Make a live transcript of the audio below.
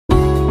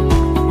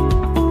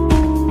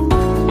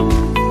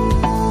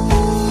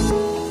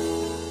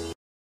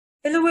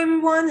Hello,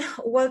 everyone.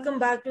 Welcome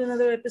back to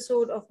another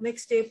episode of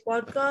Mixtape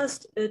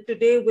Podcast.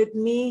 Today with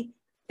me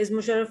is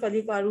Musharraf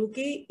Ali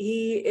Faruqi.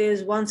 He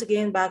is once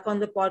again back on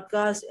the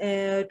podcast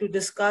to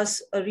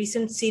discuss a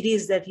recent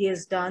series that he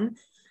has done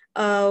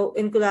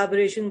in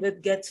collaboration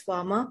with Gets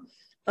Pharma.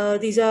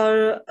 These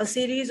are a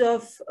series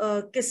of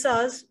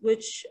qissas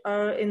which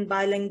are in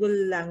bilingual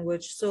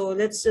language. So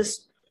let's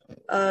just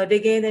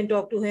dig in and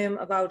talk to him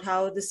about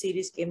how the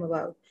series came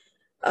about.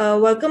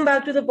 Welcome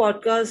back to the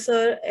podcast,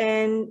 sir.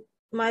 And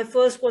my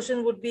first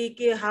question would be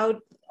how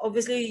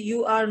obviously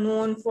you are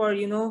known for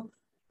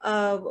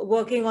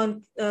working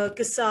on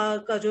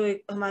किस्सा का जो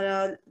एक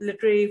हमारा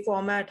literary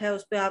format है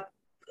उस पे आप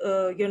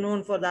you're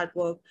known for that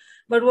work.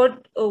 But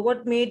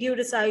what made you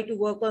decide to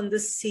work on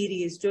this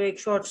series जो एक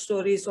short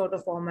story sort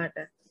of format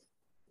है?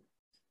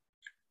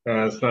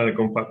 Assalamu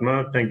alaikum,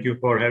 Fatma. Thank you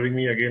for having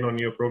me again on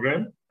your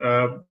program.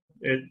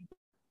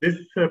 This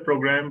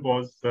program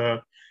was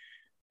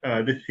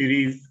this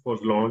series was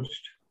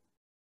launched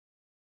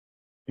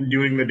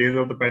during the days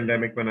of the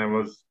pandemic when I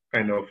was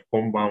kind of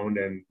homebound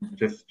and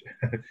just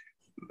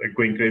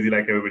going crazy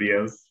like everybody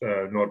else,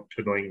 not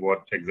knowing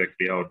what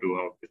exactly how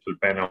this will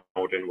pan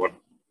out and what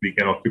we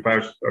can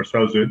occupy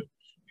ourselves with.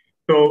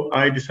 So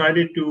I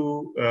decided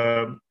to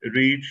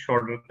read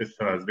shorter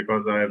qissas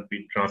because I have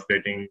been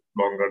translating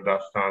longer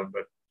dastan,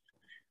 but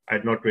I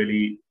had not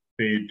really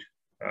read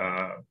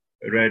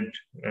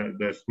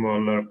the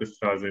smaller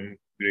qissas in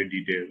great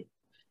detail.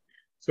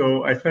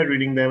 So I started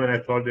reading them and I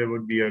thought there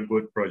would be a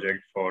good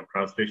project for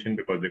translation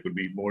because they could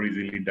be more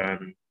easily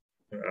done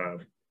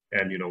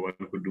and one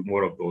could do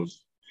more of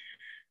those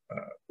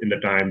in the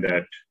time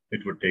that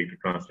it would take to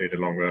translate a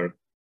longer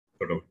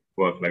sort of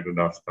work like the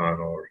dastan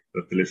or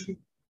the listen.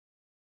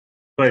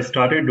 So I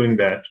started doing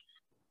that.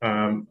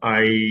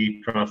 I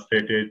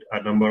translated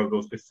a number of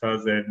those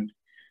qissas and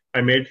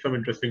I made some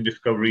interesting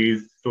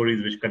discoveries,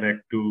 stories which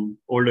connect to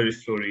older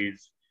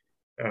stories.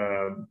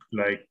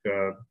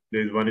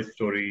 There's one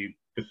story,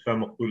 Qissa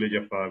Maqtool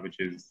Jafar, which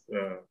is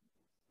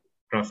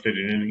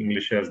translated in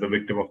English as The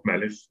Victim of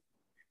Malice.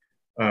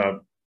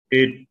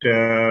 It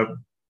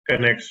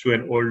connects to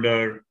an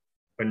older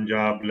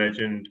Punjab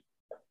legend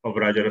of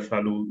Raja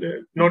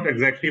Rasalu. Not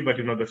exactly, but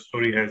the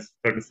story has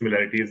certain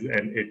similarities,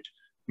 and it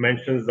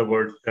mentions the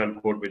word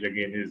Sialkot, which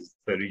again is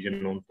the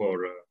region known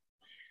for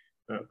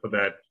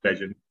that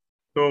legend.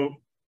 So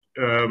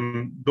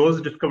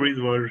those discoveries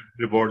were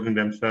rewards in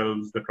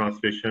themselves. The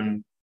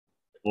translation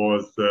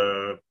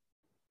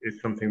is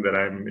something that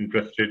I'm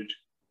interested.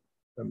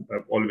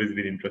 I've always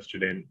been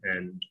interested in,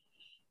 and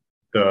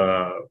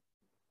the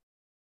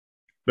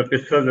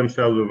qissas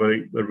themselves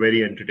were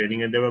very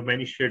entertaining, and there were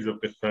many shades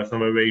of qissas. Some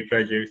were very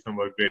tragic, some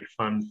were great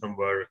fun, some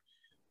were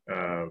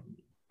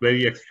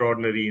very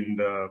extraordinary in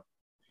the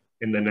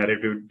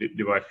narrative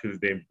devices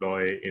they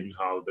employ, in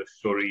how the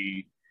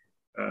story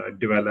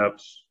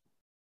develops.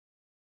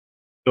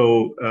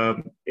 So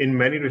in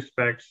many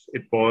respects,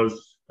 it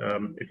was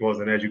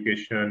an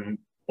education,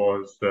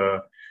 was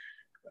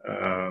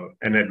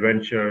an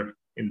adventure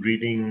in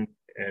reading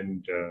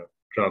and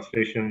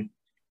translation.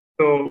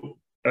 So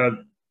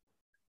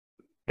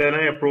then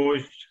I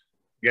approached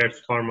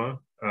Gets Pharma,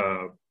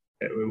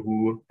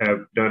 who have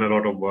done a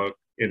lot of work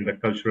in the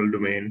cultural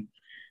domain,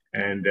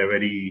 and they're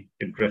very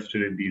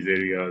interested in these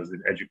areas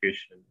in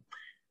education.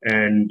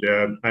 And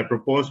I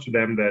proposed to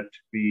them that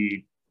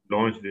we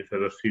launch this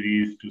as a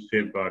series to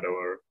safeguard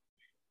our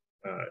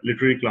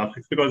literary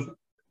classics, because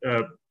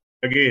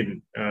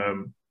again,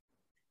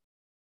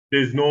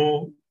 there's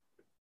no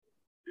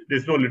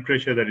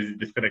literature that is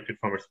disconnected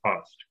from its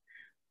past.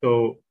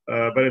 So,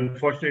 but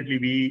unfortunately,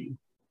 we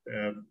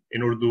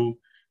in Urdu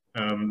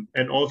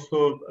and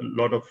also a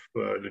lot of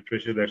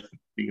literature that's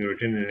being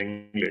written in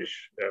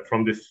English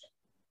from this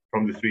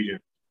region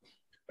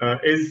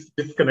is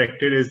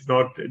disconnected.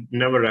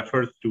 Never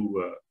refers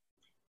to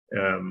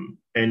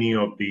any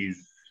of this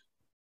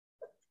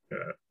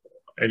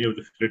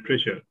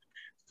literature.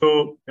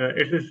 So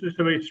it's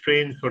a very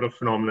strange sort of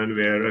phenomenon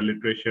where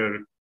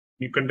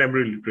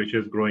contemporary literature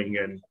is growing,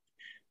 and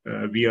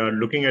we are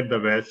looking at the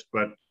West,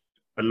 but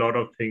a lot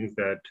of things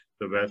that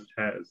the West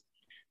has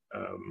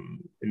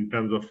in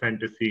terms of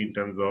fantasy, in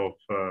terms of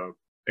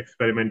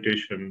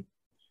experimentation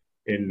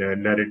in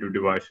narrative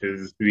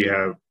devices, we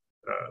have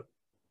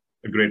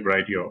a great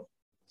variety of.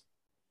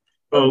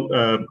 So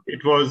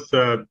it was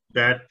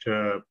that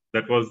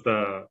was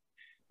the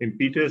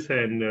impetus,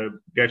 and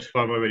Gets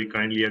Pharma very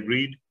kindly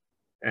agreed,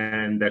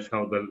 and that's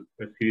how the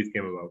series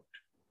came about.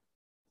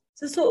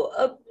 So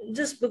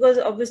just because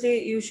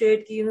obviously you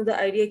shared, the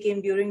idea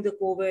came during the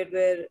COVID,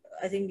 where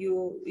I think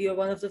you're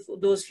one of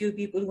those few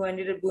people who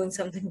ended up doing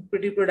something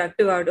pretty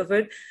productive out of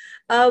it.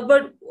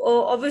 But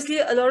obviously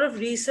a lot of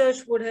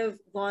research would have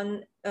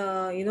gone,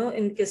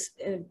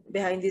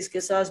 behind these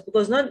qissas,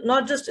 because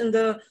not just in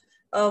the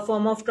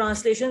form of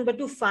translation, but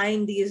to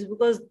find these,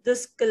 because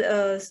this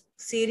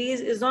series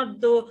is not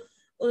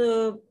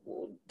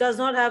does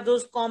not have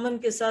those common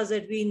qissas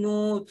that we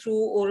know through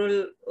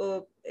oral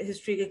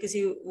history के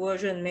किसी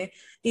version में.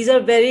 These are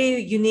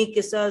very unique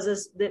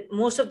qissas.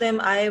 Most of them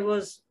I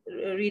was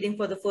reading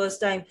for the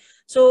first time.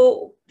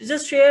 So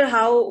just share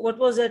what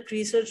was that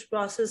research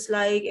process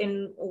like,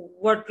 and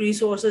what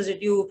resources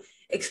did you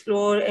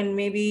explore, and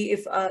maybe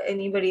if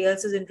anybody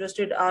else is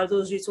interested, are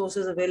those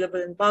resources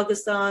available in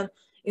Pakistan?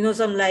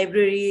 Some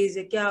libraries,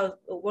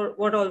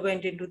 what all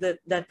went into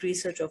that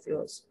research of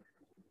yours?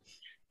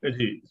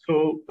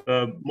 So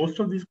most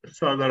of these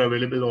qissas are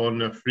available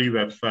on free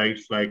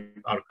websites like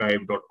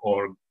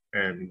archive.org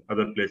and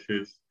other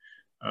places.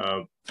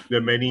 There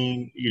are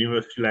many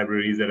university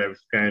libraries that have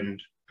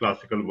scanned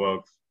classical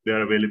works. They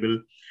are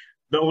available.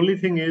 The only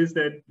thing is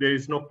that there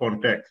is no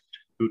context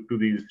to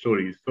these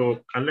stories. So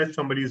unless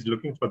somebody is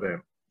looking for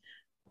them,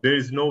 there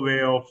is no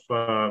way of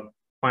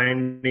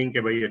finding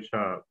ke bhai,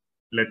 acha,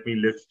 let me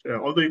list.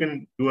 Although you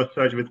can do a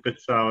search with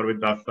qissa or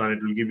with dastan,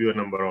 it will give you a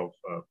number of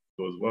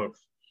those works.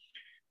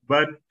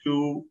 But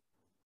to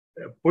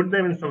put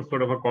them in some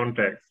sort of a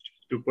context,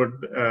 to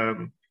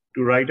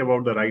write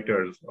about the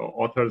writers or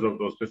authors of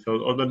those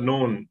qissas or the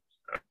known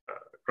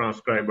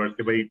transcribers,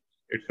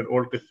 it's an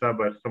old qissa,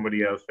 but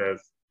somebody else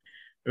has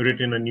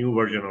written a new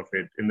version of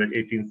it in the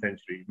 18th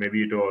century.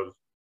 Maybe it was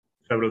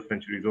several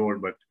centuries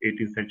old, but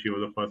 18th century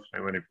was the first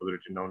time when it was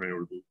written down in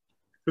Urdu.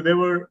 So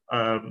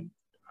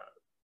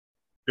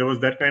there was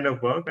that kind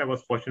of work. I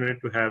was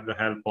fortunate to have the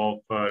help of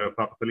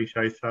Rafaq Ali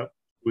Shahi Sahab,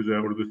 who's an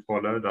Urdu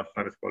scholar,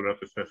 Dastani scholar,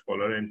 Qissa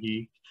scholar, and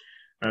he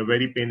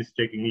very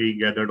painstakingly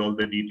gathered all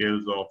the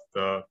details of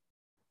the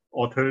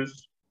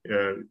authors,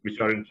 which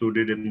are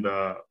included in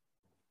the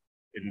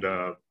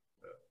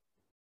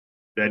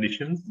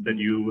editions that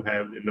you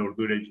have in the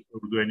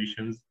Urdu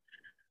editions.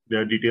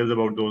 There are details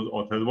about those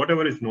authors,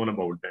 whatever is known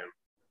about them.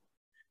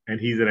 And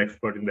he's an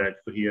expert in that,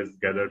 so he has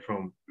gathered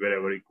from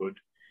wherever he could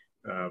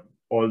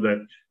all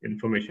that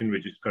information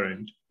which is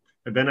current.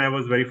 And then I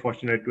was very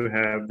fortunate to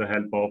have the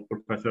help of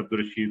Professor Abdul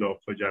Rashid of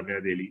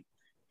Jamia Delhi.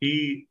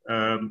 He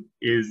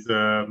is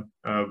a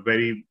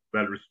very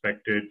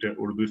well-respected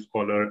Urdu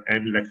scholar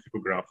and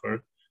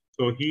lexicographer.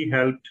 So he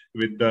helped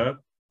with the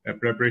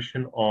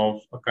preparation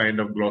of a kind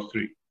of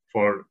glossary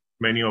for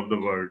many of the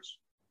words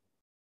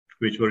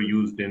which were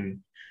used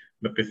in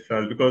the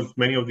qissas, because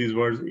many of these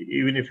words,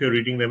 even if you're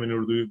reading them in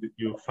Urdu,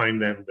 you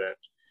find them that,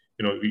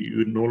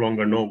 you no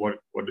longer know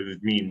what does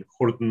it mean.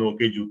 Khurtno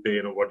ke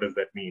jute, what does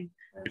that mean?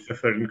 It's a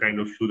certain kind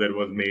of shoe that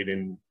was made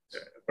in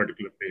a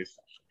particular place.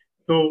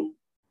 So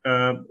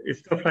it's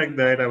stuff like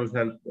that. I was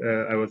helped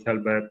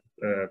by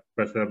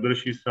Professor Abdul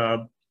Rashid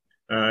Saab.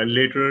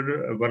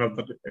 Later, one of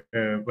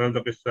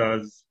the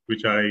qissas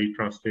which I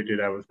translated,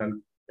 I was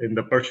helped in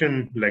the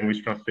Persian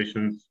language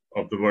translations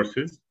of the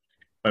verses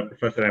by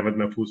Professor Ahmed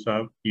Mahfouz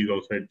Saab. He's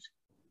also at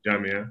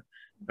Jamia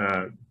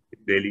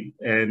Delhi,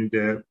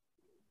 and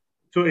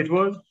so it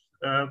was.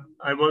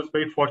 I was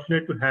very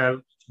fortunate to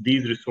have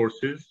these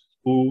resources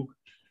who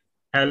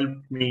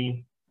helped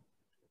me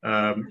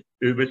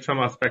with some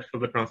aspects of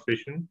the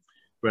translation,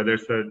 whether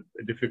it's a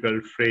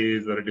difficult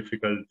phrase or a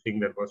difficult thing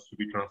that was to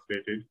be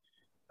translated.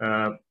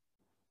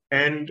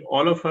 And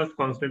all of us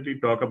constantly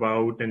talk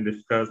about and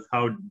discuss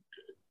how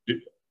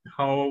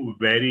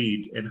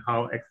varied and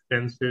how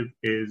extensive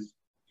is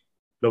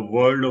the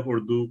world of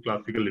Urdu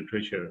classical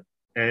literature,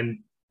 and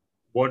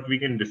what we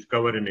can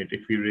discover in it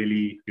if we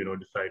really,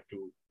 decide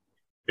to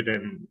sit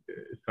and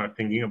start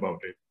thinking about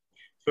it.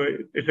 So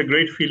it's a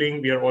great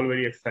feeling. We are all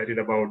very excited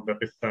about the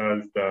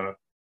qissas, the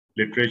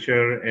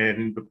literature,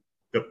 and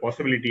the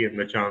possibility and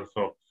the chance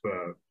of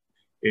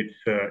its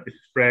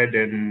spread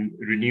and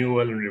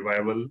renewal and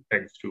revival,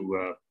 thanks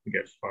to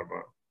GEPS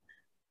Pharma.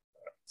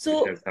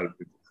 So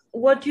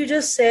what you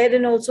just said,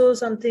 and also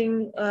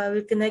something,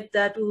 we'll connect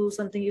that to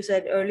something you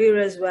said earlier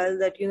as well,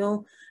 that,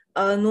 no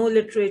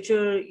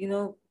literature,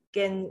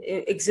 can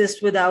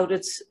exist without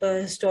its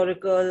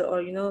historical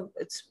or,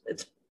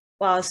 its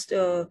past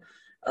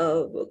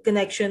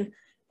connection.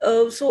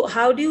 So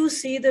how do you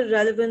see the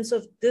relevance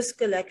of this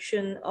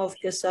collection of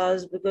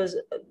qissas? Because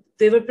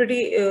they were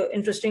pretty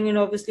interesting, and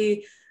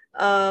obviously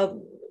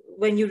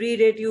when you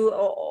read it, you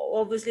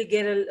obviously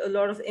get a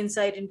lot of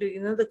insight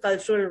into, the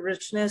cultural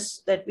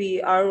richness that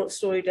our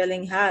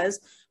storytelling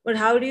has. But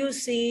how do you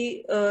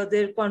see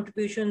their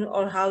contribution,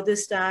 or how they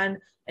stand,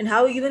 and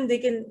how even they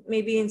can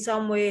maybe in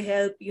some way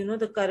help,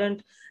 the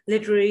current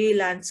literary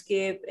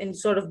landscape, and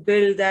sort of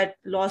build that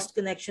lost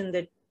connection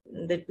that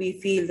we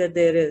feel that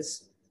there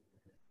is?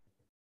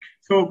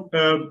 So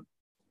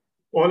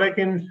all I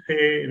can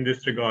say in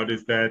this regard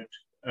is that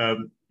I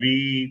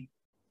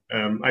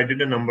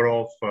did a number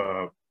of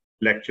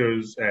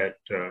lectures at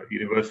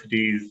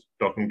universities,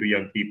 talking to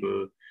young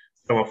people,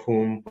 some of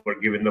whom were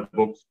given the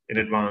books in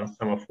advance,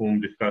 some of whom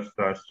discussed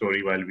the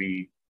story while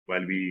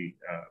we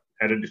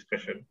had a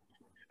discussion,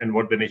 and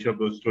what the nature of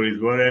those stories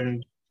were.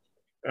 And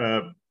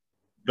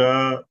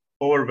the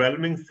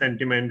overwhelming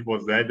sentiment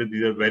was that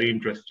these are very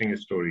interesting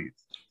stories.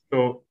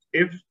 So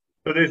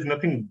there's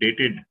nothing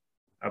dated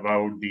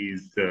about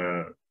these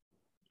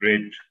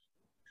great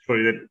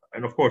stories.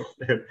 And of course,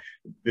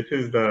 this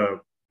is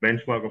the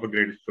benchmark of a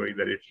great story,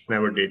 that it's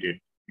never dated.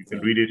 You can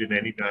read it in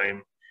any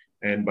time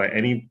and by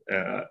any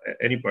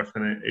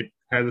person. It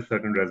has a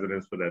certain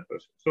resonance for that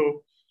person.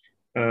 So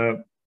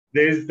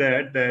there's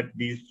that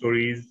these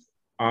stories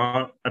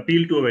are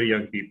appeal to a very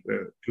young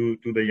people, to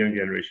the young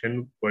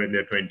generation who are in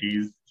their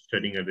 20s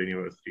studying at the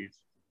universities.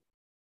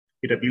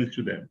 It appeals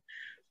to them.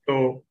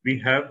 So we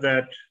have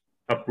that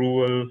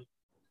approval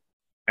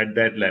at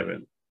that level.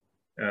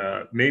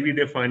 Maybe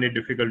they find it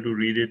difficult to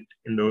read it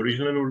in the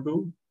original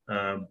Urdu,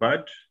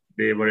 but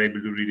they were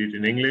able to read it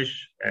in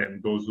English,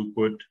 and those who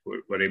could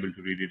were able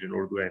to read it in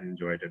Urdu and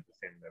enjoy it at the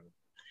same level.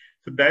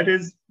 So that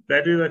is,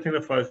 I think,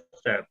 the first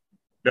step.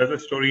 Does a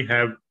story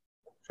have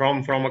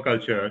from a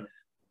culture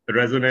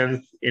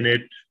resonance in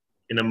it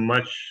in a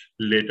much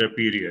later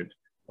period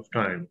of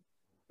time,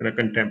 in a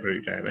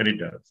contemporary time? And it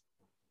does.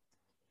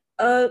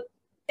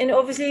 And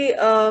obviously,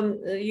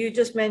 you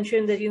just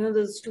mentioned that,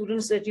 the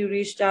students that you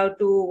reached out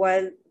to,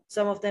 while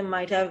some of them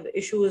might have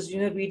issues,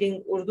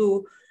 reading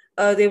Urdu,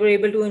 they were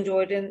able to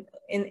enjoy it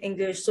in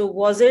English. So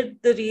was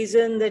it the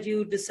reason that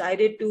you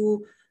decided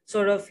to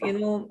sort of,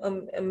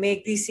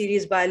 make these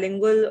series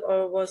bilingual,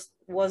 or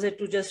was it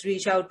to just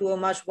reach out to a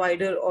much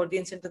wider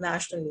audience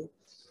internationally?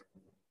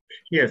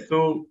 Yes,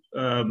 so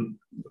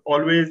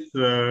always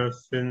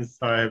since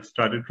I have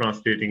started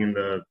translating in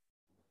the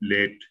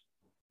late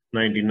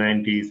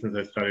 1990s, since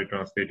I started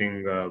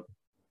translating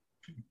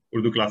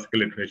Urdu classical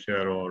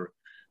literature or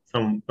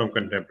some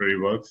contemporary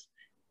works,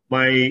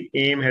 my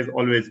aim has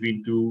always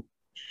been to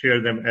share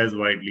them as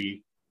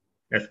widely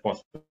as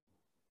possible.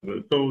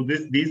 So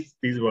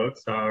these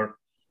works are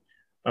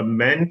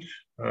meant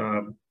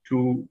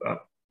to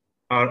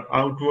are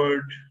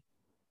outward.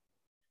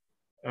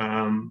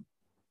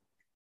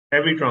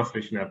 Every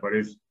translation effort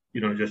is,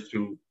 just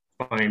to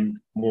find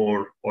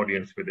more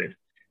audience with it.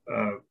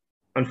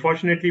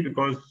 Unfortunately,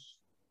 because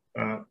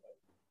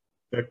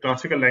the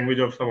classical language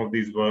of some of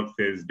these works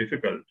is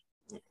difficult,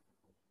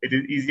 it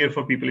is easier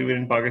for people even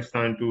in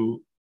Pakistan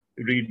to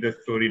read the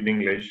story in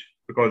English,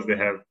 because they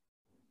have,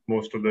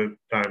 most of the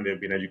time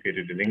they've been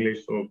educated in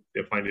English, so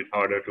they find it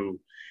harder to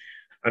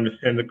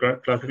understand the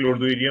classical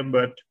Urdu idiom.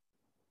 But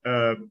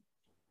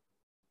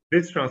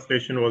this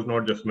translation was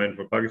not just meant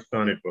for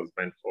Pakistan, it was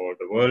meant for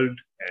the world.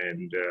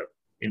 And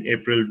in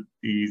April,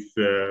 these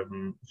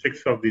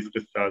 6 of these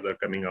qissas are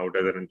coming out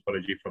as an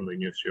anthology from the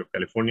University of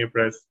California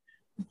Press.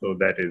 So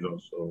that is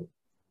also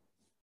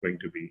going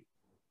to be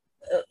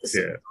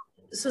there.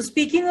 So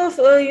speaking of,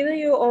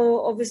 you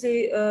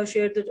obviously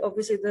shared that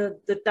obviously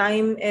the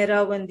time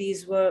era when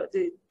these were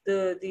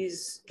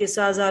these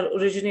qissas are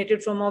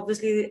originated from,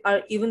 obviously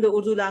even the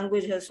Urdu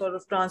language has sort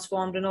of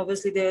transformed, and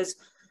obviously there's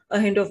a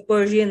hint of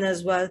Persian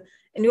as well.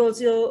 And you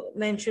also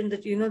mentioned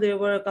that, there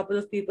were a couple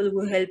of people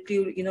who helped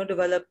you,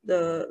 develop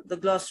the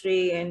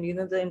glossary and,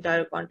 the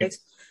entire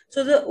context.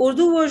 So the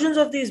Urdu versions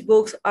of these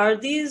books, are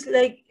these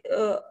like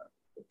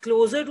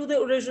closer to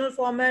the original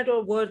format,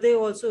 or were they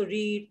also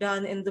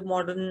redone in the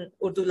modern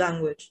Urdu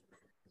language?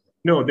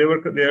 No, they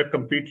are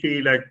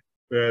completely like,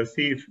 so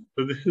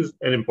this is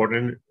an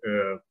important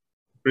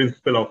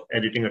principle of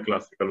editing a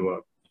classical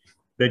work,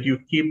 that you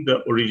keep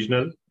the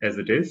original as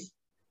it is,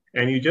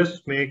 and you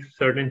just make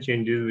certain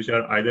changes which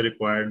are either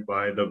required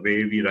by the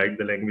way we write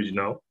the language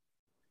now,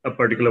 a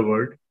particular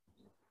word.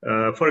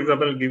 For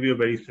example, I'll give you a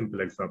very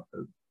simple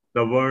example.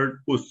 The word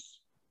us,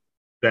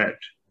 that,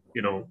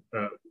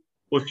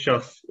 us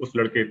shakhs, us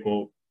ladke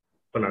ko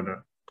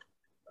falana.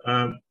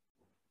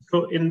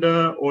 So in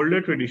the older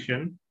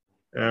tradition,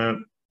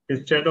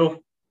 instead of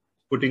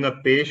putting a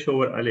pesh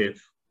over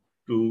alif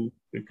to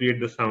create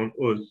the sound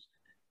us,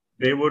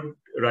 they would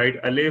write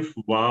alif,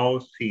 waw,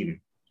 sin,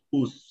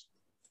 us.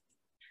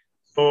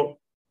 So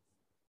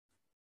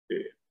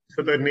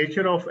the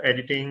nature of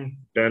editing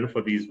done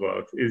for these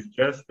works is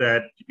just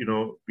that,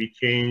 we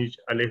changed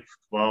alif,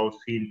 waw,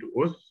 sin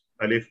to us,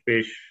 alif,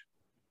 pesh,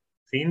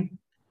 sin,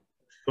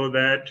 so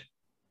that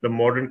the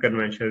modern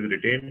convention is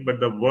retained, but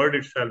the word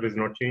itself is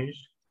not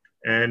changed,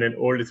 and an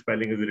old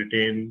spelling is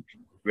retained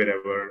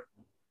wherever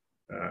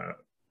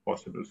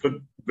possible.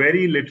 So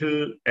very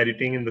little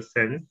editing in the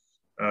sense,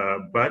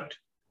 but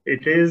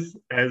it is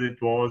as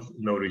it was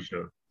in the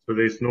original. So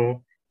there's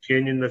no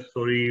change in the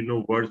story,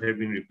 no words have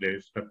been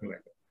replaced, nothing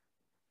like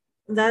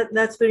that.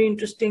 That's very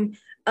interesting.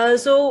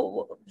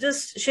 So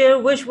just share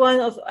which one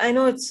of, I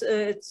know it's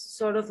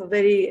sort of a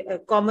very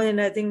common,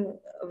 and I think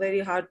very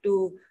hard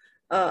to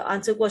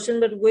answer question,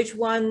 but which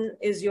one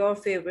is your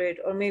favorite?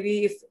 Or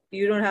maybe if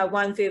you don't have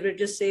one favorite,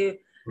 just say,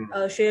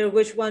 share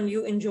which one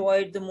you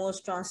enjoyed the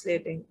most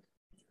translating.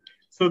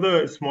 So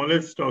the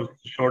smallest or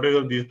shortest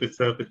of these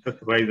qissas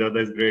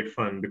is great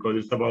fun,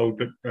 because it's about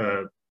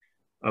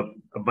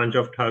a bunch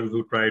of thugs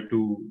who try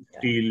to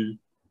steal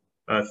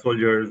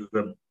soldiers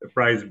the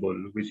prize bull,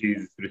 which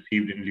is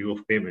received in lieu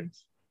of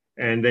payments.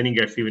 And then he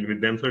gets even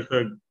with them. So it's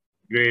a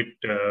great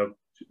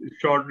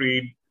short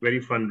read,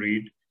 very fun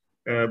read.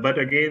 But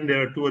again,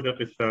 there are 2 other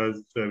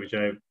qissas which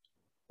I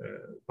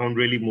found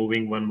really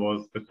moving. One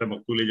was Qissa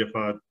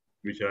Maqtool-e-Jafat,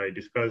 which I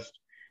discussed,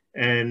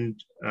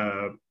 and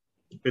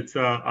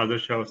Qissa Azar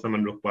Shah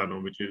Saman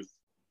Rukhbano, which is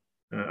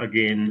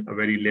again a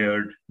very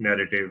layered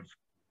narrative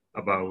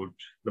about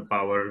the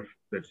power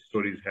that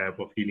stories have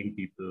of healing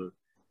people,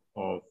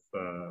 of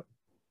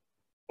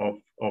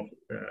of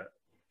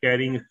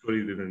carrying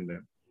stories within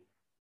them.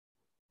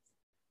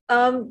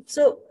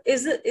 So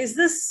is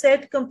this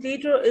set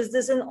complete, or is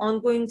this an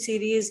ongoing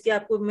series? कि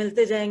आपको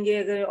मिलते जाएंगे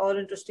अगर और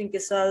interesting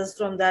किस्साs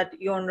from that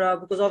genre?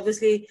 Because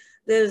obviously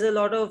there's a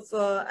lot of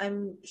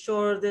I'm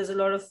sure there's a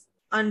lot of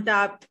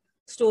untapped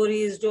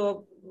stories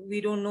that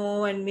we don't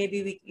know, and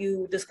maybe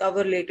you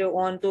discover later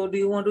on. So do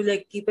you want to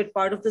like keep it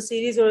part of the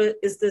series, or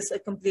is this a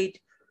complete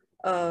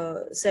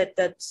set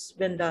that's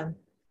been done?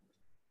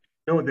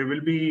 No, there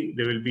will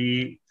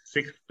be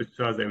 6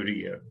 qissas every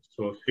year.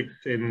 So 6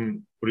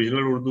 in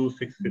original Urdu,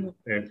 6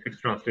 and 6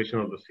 translation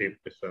of the same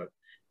qissa.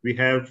 We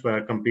have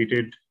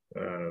completed.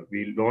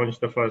 We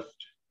launched the first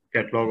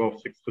catalog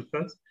of 6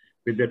 qissas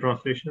with their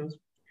translations,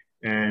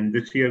 and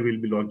this year we'll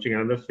be launching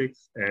another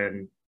 6,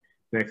 and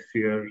next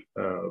year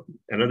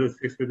another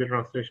 6 with the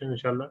translation,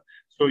 inshallah.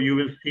 So you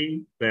will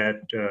see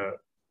that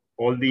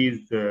all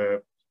these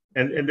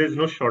and there's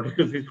no shortage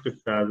of these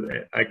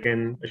qissas. I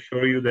can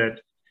assure you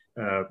that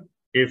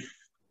if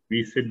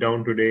we sit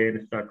down today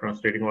and start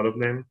translating all of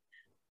them,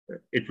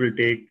 it will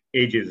take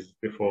ages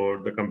before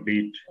the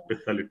complete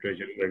qissa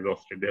literature is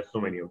exhausted. There are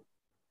so many of them,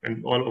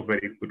 and all of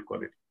very good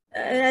quality.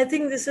 And I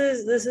think this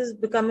is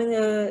becoming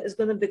is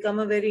going to become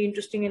a very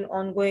interesting and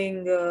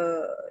ongoing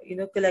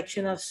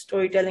collection of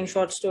storytelling,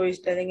 short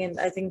storytelling, and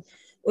I think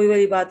वही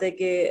वाली बात है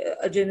कि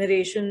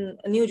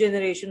a new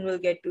generation will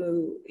get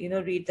to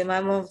read them.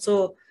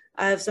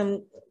 I have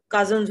some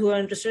cousins who are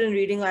interested in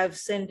reading. I've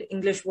sent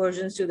English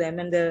versions to them,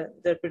 and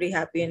they're pretty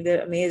happy and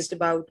they're amazed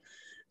about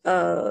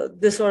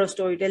this sort of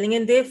storytelling.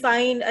 And they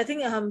find, I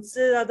think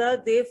हमसे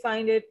ज़्यादा they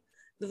find it,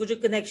 वो जो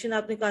connection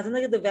आपने कहा था ना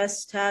कि the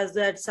West has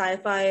that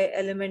sci-fi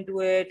element to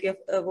it, या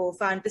वो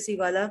fantasy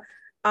वाला.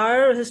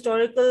 Our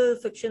historical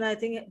fiction, I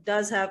think,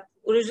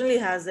 originally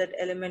has that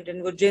element,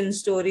 and वो jinn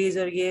stories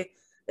और ये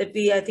that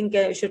we, I think,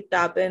 should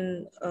tap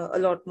in a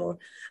lot more.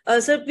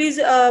 Sir, please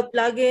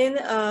plug in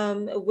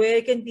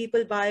where can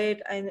people buy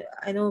it.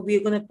 I know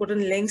we're going to put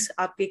in links.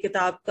 आपकी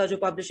किताब का जो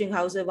publishing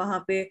house है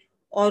वहाँ पे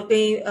और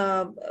कहीं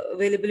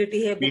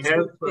availability है.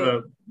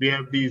 We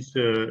have these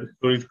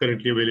stories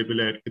currently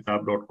available at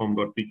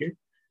kitab.com.pk,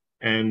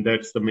 and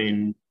that's the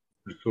main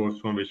resource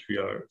from which we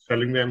are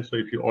selling them. So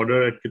if you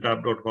order at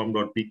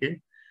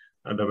kitab.com.pk,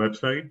 the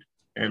website,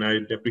 and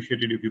I'd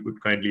appreciate it if you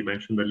could kindly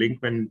mention the link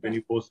when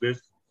you post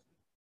this.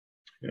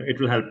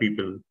 It will help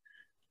people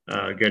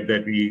get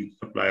that. We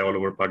supply all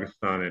over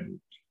Pakistan, and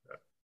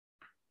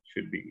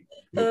should be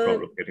no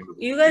problem getting the book.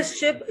 You guys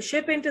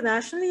ship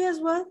internationally as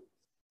well?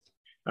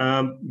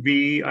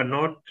 We are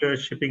not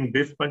shipping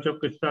this bunch of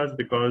qissas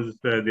because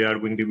they are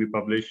going to be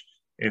published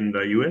in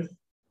the US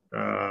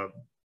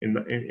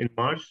in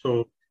March,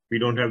 so we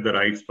don't have the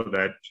rights for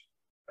that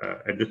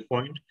at this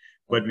point.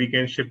 But we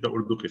can ship the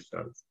Urdu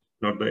qissas,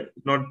 not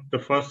the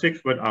first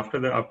 6, but after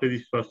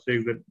these first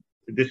 6, that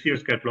this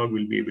year's catalog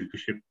will be able to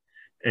ship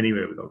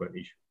anywhere without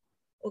any issue.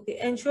 Okay,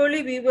 and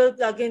surely we will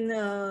plug in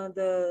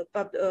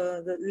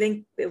the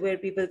link where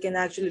people can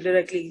actually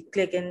directly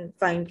click and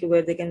find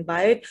where they can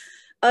buy it.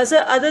 So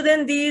other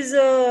than these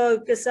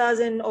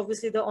qissas and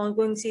obviously the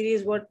ongoing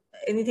series,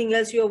 anything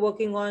else you're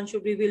working on?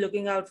 Should we be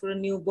looking out for a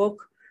new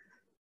book?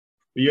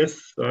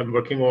 Yes, I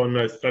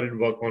started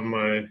work on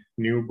my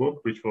new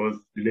book, which was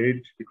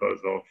delayed because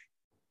of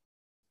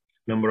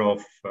number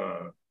of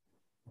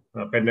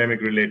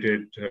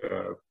pandemic-related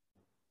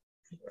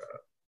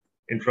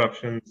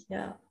interruptions.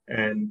 Yeah.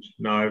 And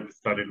now I've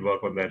started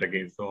work on that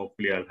again. So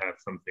hopefully I'll have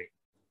something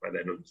by the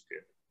end of this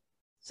year.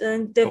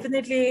 So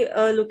definitely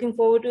looking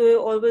forward to it.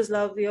 Always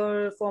love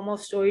your form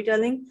of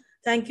storytelling.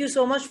 Thank you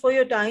so much for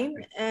your time,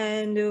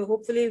 and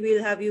hopefully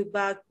we'll have you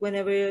back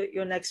whenever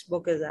your next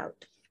book is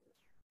out.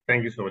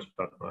 Thank you so much,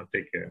 Fatma.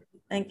 Take care.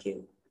 Thank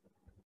you.